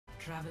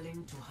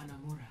Traveling to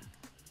Hanamura.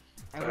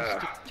 I will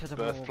stick to the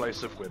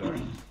birthplace of Widow.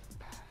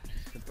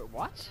 But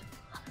what?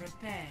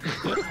 Prepare.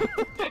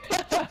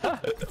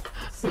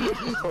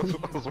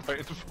 I was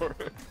waiting for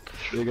it.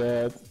 You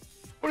good?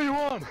 What do you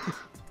want?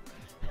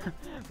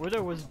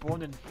 Widow was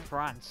born in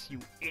France, you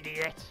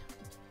idiot!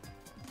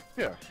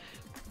 Yeah.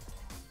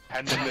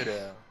 Hand in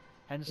midair.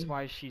 Hence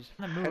why she's...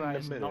 Hanamura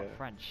is not midair.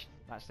 French.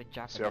 That's like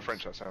Japanese. See how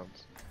French that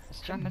sounds.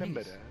 It's Hand in Japanese.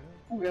 midair.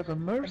 Oh, we have a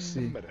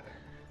mercy. Midair.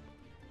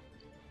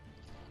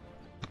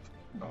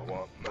 I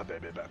want my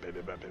baby back,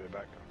 baby back, baby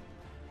back.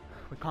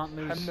 We can't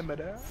lose. Hand in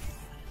midair.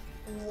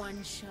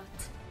 One shot.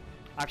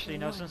 Actually,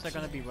 no, since they're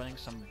going to be running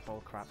some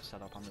bullcrap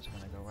setup, I'm just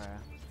going to go where...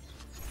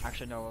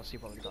 Actually, no, we'll see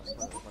what we got.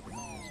 What we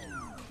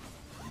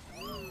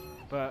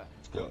but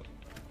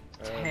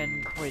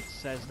 10 quid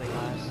says they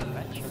last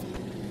adventure.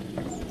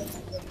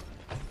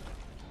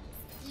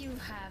 You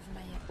have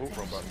my Oh, attention.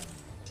 wrong button.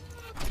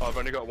 Oh, I've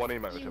only got one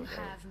email You to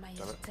have my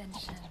Damn it.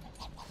 attention.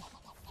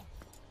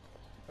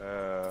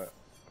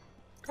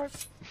 Okay.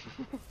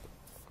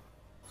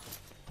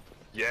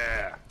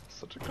 Yeah!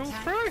 Such a cool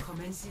Attack spray!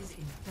 commences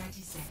in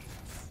 30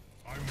 seconds.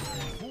 I'm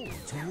looking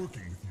forward to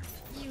working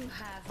with you. You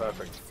have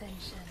Perfect. my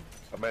attention.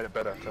 I made it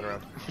better, turn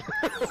around.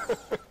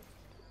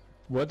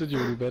 What did you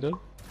do better?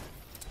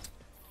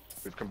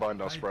 We've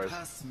combined our sprays.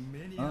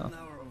 Many Ah. an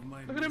hour of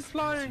my Look at him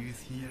flying!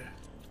 here.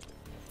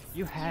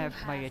 You have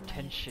my You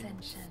attention.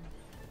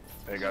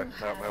 There you go,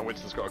 now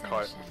Winston's got a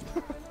kite.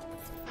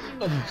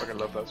 I fucking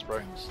love that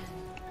spray.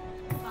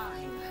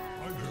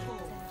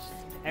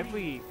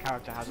 Every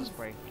character has a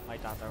spray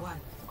like that though. One.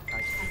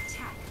 Nice.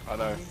 Attack. I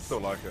know, still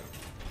like it.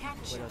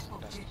 Capture Widow's the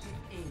best. objective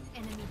A.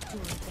 Enemy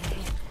towards the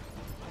head.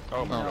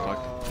 Oh my Oh,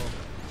 god. fuck.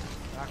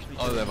 They're actually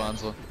Oh, doing der it. waren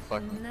so.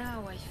 Fuck.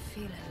 Now I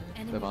feel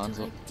enemy Der waren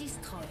so. turret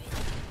destroyed.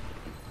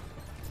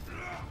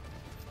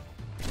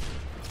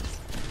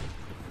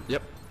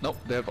 Yep. No,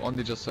 they have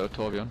only just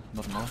Torbjorn,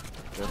 not more.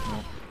 They have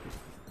more.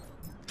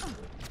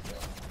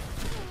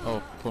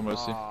 Oh, poor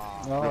Mercy.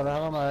 Ah, No, det här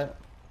var mig.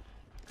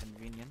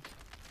 convenient.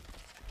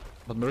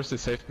 But Mercy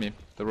saved me.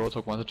 The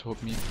Roadhog wanted to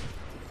hook me.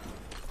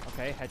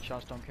 Okay,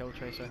 headshots don't kill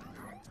Tracer.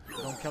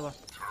 Don't kill her.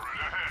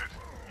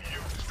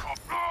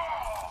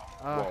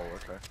 Whoa,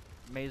 okay.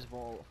 Maze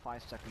Wall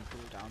 5-second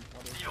cooldown.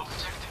 What is The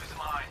objective is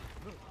mine.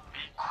 Be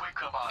quick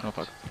about Oh it.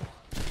 fuck.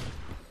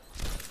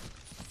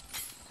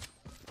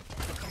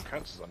 Some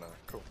cancers on there,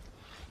 cool.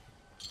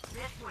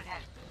 This would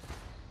help.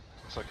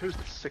 It's like, who's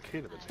the sick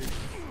healer that's here?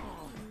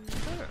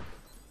 Yeah.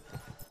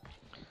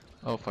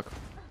 Oh fuck.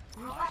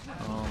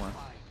 Oh man.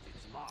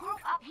 Group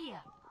up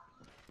here.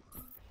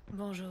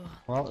 Bonjour.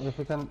 Well, if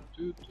we can...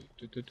 Dude.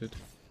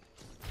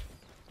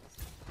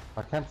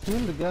 I can't feel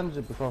the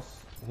Genji because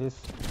he's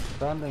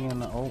standing in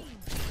the... Oh,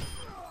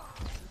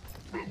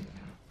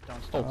 Don't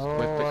Oh, stop.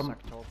 wait,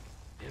 Suck top.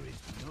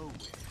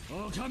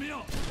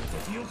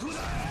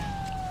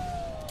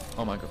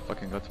 Oh my god,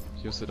 fucking god.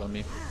 Use it on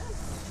me.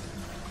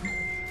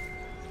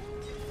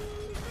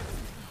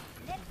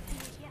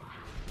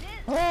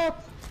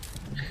 what?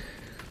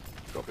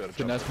 Got to be able to jump.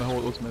 Denies my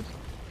whole ultimate.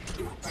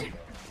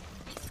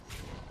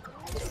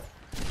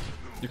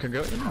 You can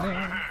go in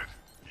there.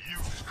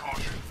 Use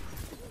caution.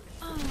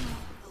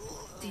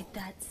 Did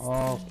that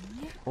Oh,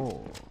 sting? of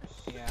course.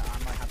 Yeah,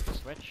 I might have to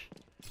switch.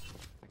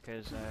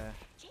 Because,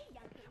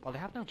 well, they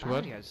have no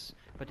what? barriers,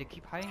 but they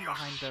keep hiding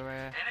behind their,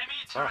 Enemy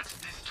turret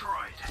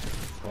destroyed.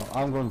 Well,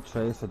 I'm going to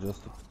Tracer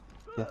just to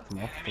get them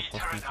off the Enemy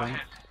fucking turret thing.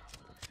 ahead.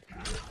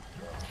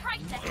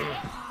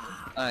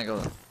 I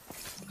got it.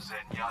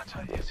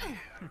 Zenyatta is here.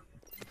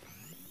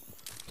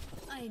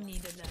 I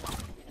needed that.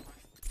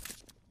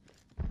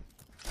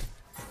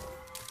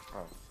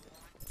 Oh.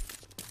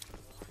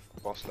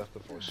 Boss left the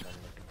voice channel.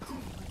 Come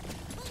on.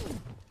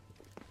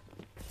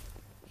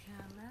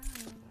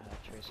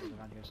 Tracer's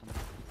around here somewhere.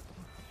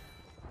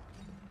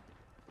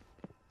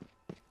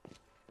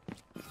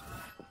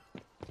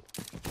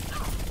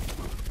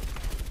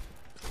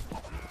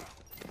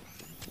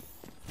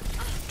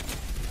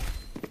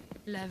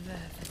 La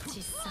veuve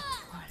tisse sa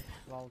toile.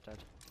 Well dead.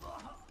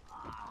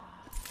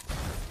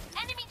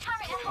 Enemy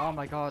turret ahead. Oh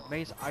my god,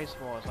 Maze Ice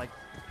Wall is like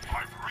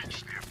I've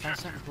reached the 10 objective.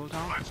 second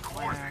cooldown. Let's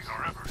coordinate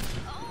our efforts.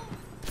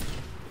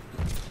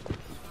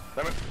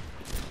 Damn it!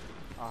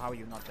 Oh, how are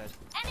you not dead?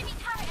 Enemy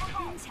turret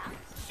ahead.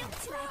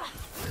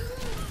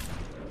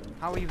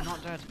 How are you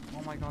not dead?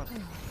 Oh my god.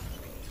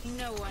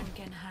 No one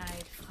can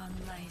hide from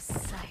my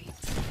sight.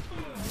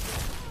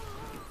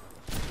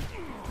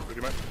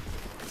 Ready, mate?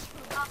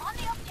 I'm on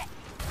the objective.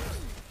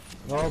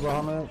 Oh,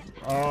 behind me.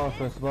 Oh,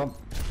 Tracer bomb.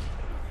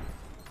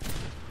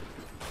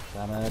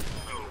 Damn it.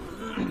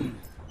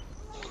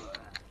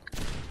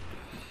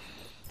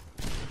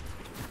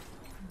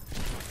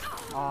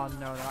 Oh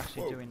no, they're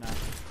actually doing that.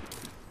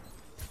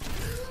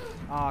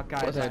 Oh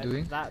guys, What are they that,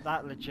 doing?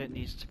 that legit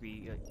needs to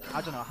be...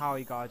 I don't know how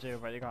you gotta do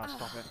it, but you gotta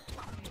stop it.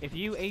 If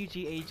you AD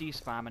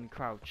spam and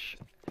crouch,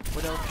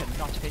 Widow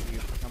cannot hit you,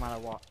 no matter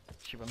what.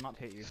 She will not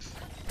hit you.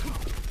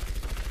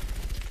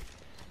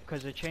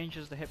 Because it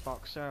changes the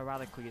hitbox so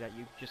radically that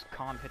you just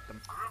can't hit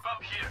them. Group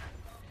up here.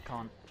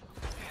 Can't.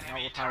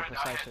 Not with how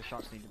precise the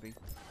shots need to be.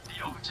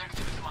 The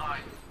objective is mine.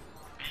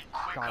 Be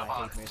quick God, I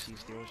about hate Mercy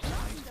steals. Just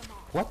nice.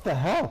 What the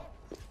hell?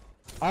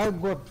 I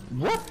got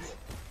what?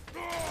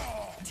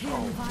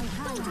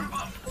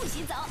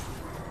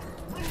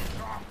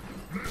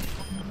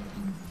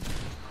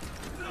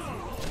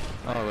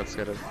 Oh, let's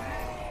get it.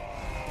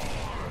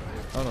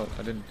 Oh no,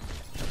 I didn't.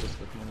 I just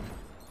got one.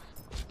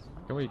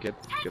 Can we get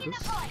this?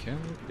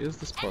 Is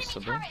this enemy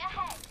possible? turret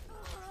ahead.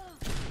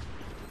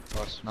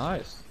 Nice.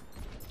 Nice.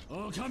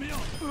 I'm taking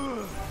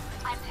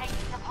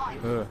the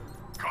point.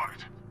 Got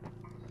it.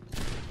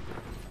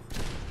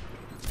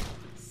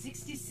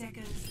 60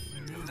 seconds.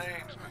 Name's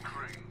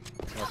McCree.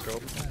 Nice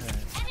goal.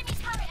 Enemy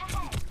turret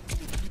ahead.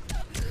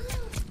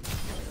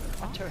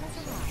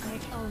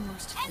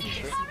 Almost Enemy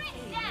finished.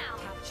 turret down.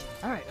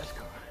 Alright, let's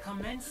go.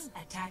 Commence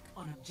attack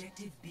on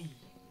objective B.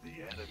 The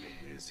enemy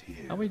is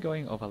here. Are we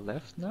going over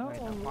left now?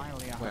 Right, now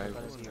finally I have Where? a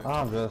better view.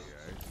 I'm just.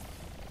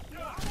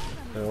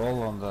 They're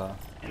all on the.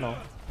 No.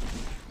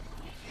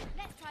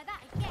 Let's try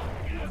that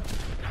again.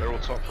 They're all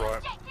top right.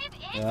 Objective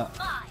is Yeah.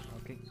 mine.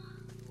 Okay.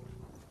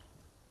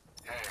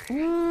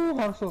 Ooh,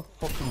 I'm so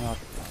fucking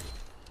happy.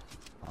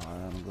 I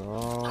am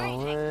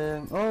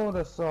going. Oh,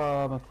 there's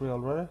McCree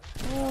already.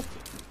 What?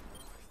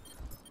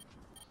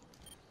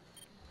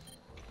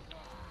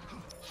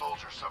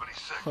 Soldier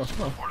 76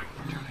 reporting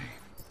for duty.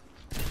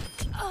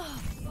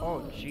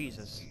 Oh,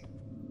 Jesus.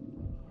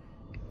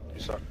 You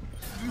suck.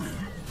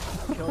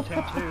 Killed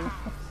him too.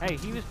 Hey,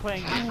 he was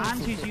playing,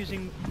 and he's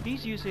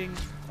using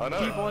I know.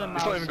 keyboard and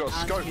He's mouse, not even got a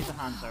and scope. he's a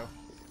Hanzo.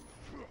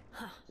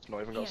 He's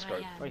not even got a Here I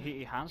scope. am.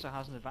 Wait, Hanzo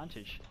has an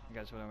advantage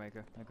against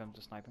Widowmaker when it comes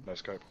to sniping. No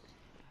scope.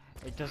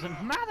 It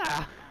doesn't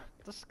matter!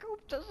 The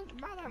scope doesn't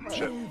matter, bro.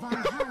 Shit.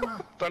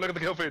 Don't look at the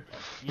kill feed.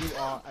 You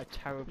are a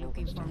terrible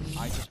instructor.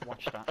 I just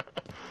watched that.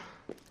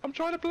 I'm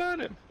trying to plan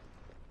him.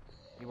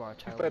 You are a I've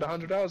terrible. played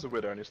 100 hours of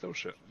Widow and you're still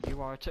shit.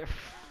 You are a terrible.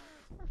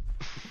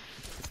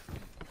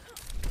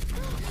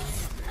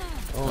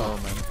 Oh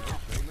man.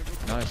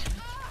 Nice.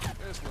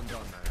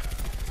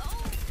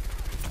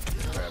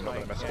 Okay, I'm not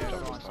gonna mess yeah, up go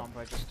this on, time.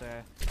 Sombra, just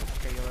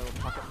get your little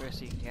pocket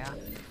mercy. Yeah,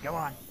 go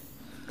on.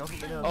 Go get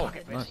your little Oh,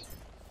 pocket mercy. nice.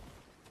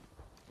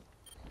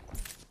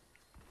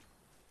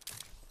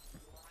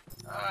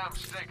 I'm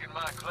staking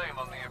my claim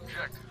on the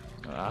objective.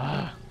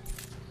 Ah.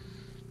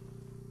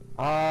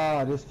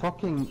 Ah, this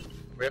fucking.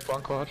 We have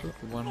one quarter.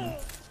 One.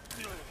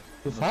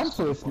 This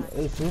Hanzo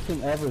is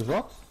hitting every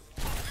shot.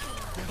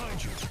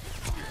 Behind you.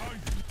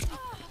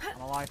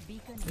 I'm alive.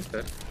 He's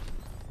dead.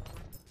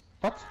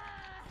 What?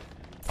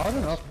 I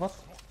don't know. What?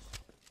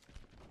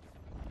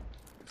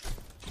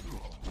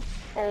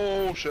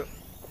 Oh shit.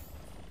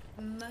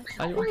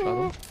 Are you on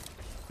trouble?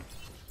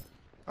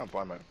 I'm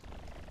fine, mate.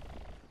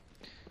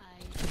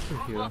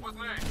 Here. With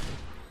me.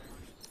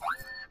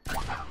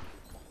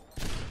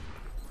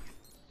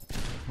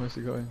 Where's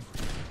he going?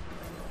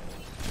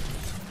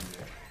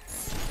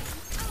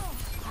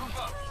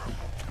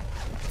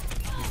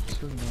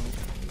 Two now.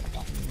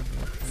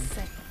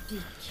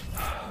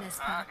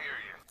 I hear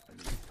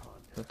you.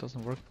 That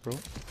doesn't work, bro.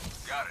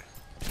 Got it.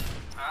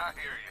 I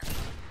hear you.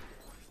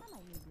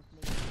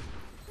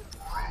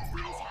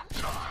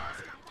 Roadhog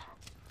time.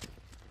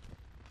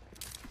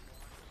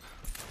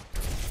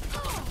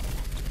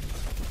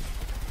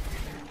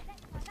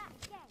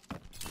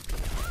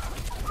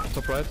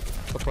 Top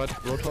right,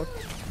 Roadhog.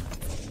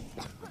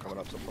 Coming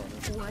up to front.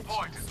 The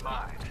point is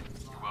mine.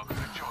 You're welcome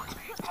to join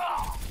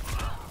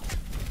me.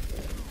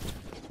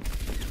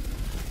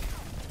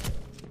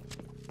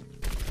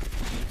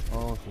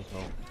 Oh, she's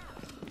low.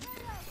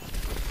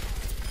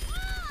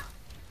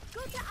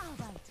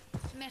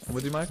 I'm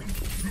with you, Mike.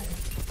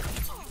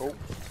 Oh,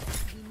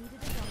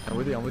 I'm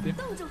with you.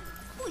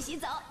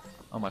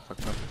 Oh my fuck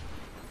up.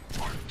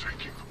 I'm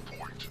taking the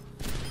point.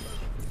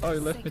 Oh, you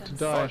left me to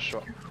die. nice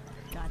shot.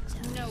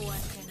 No one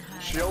can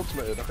hide. She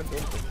ultimated, I couldn't do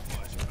anything.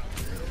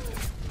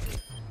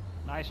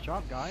 Nice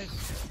job, guys.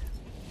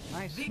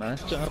 Nice.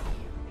 Nice job.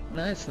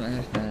 Nice.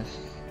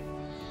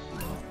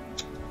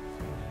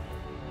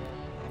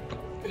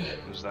 It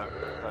was that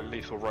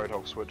lethal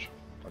Roadhog switch.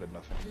 I did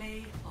nothing.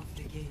 Play of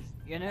the game.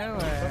 You know,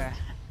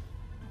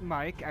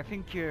 Mike, I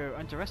think you're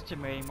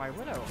underestimating my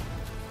Widow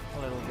a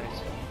little bit.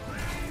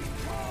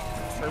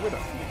 Hey, Widow.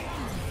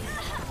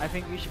 I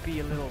think you should be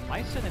a little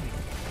nicer to me.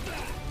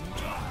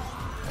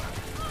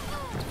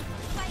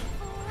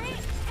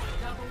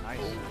 Nice.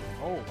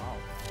 Oh, wow.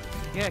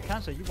 Yeah,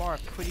 Cancer, you are a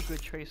pretty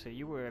good tracer.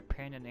 You were a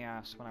pain in the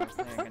ass when I was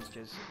playing against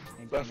you.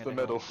 That's the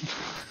medal.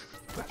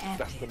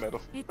 That's the medal.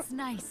 It's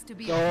nice to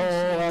be Oh,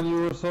 and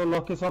you were so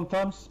lucky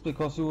sometimes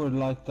because you were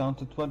like down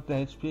to 20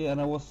 HP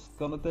and I was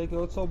gonna take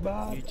you out so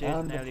bad. You did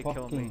and nearly the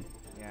kill me. fucking...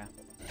 Yeah.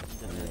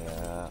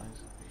 Yeah.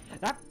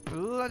 That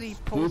bloody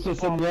Stupid pulse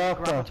bomb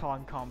Zenyatta.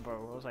 graviton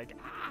combo. I was like,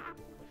 ah!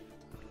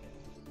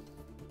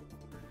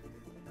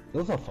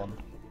 Those are fun.